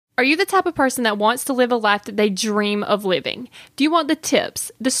Are you the type of person that wants to live a life that they dream of living? Do you want the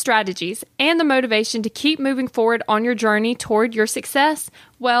tips, the strategies, and the motivation to keep moving forward on your journey toward your success?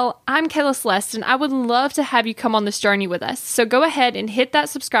 Well, I'm Kayla Celeste, and I would love to have you come on this journey with us. So go ahead and hit that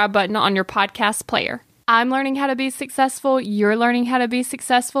subscribe button on your podcast player. I'm learning how to be successful. You're learning how to be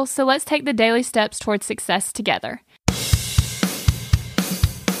successful. So let's take the daily steps towards success together.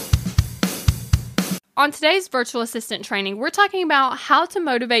 On today's virtual assistant training, we're talking about how to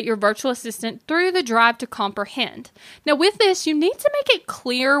motivate your virtual assistant through the drive to comprehend. Now, with this, you need to make it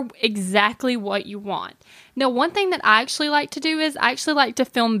clear exactly what you want. Now, one thing that I actually like to do is I actually like to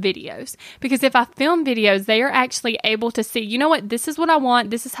film videos, because if I film videos, they are actually able to see, you know what, this is what I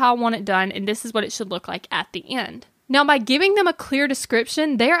want, this is how I want it done, and this is what it should look like at the end. Now, by giving them a clear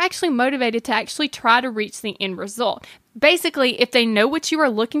description, they are actually motivated to actually try to reach the end result. Basically, if they know what you are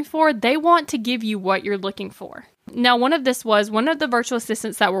looking for, they want to give you what you're looking for. Now, one of the virtual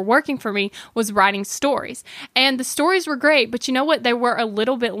assistants that were working for me was writing stories. And the stories were great, but you know what? They were a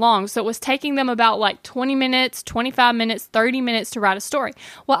little bit long. So it was taking them about like 20 minutes, 25 minutes, 30 minutes to write a story.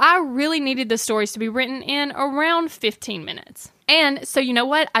 Well, I really needed the stories to be written in around 15 minutes. And so you know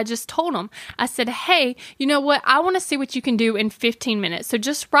what? I just told them, I said, hey, you know what? I want to see what you can do in 15 minutes. So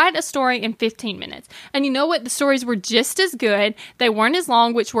just write a story in 15 minutes. And you know what? The stories were just as good. They weren't as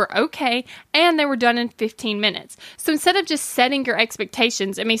long, which were okay. And they were done in 15 minutes. So instead of just setting your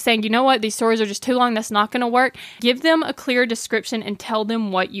expectations and me saying, you know what? These stories are just too long. That's not going to work. Give them a clear description and tell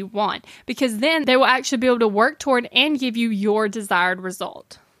them what you want, because then they will actually be able to work toward and give you your desired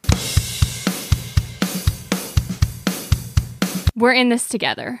result. We're in this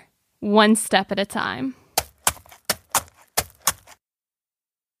together, one step at a time.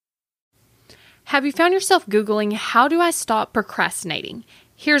 Have you found yourself Googling, how do I stop procrastinating?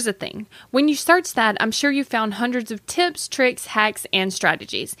 Here's the thing. When you search that, I'm sure you found hundreds of tips, tricks, hacks, and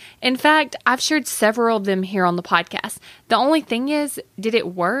strategies. In fact, I've shared several of them here on the podcast. The only thing is, did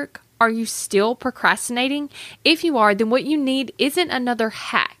it work? Are you still procrastinating? If you are, then what you need isn't another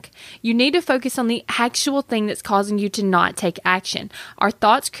hack. You need to focus on the actual thing that's causing you to not take action. Our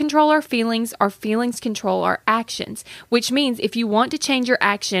thoughts control our feelings control our actions, which means if you want to change your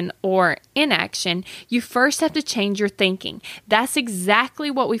action or inaction, you first have to change your thinking. That's exactly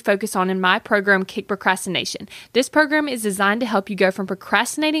what we focus on in my program, Kick Procrastination. This program is designed to help you go from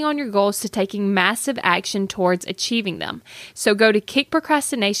procrastinating on your goals to taking massive action towards achieving them. So go to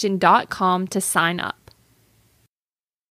kickprocrastination.com to sign up.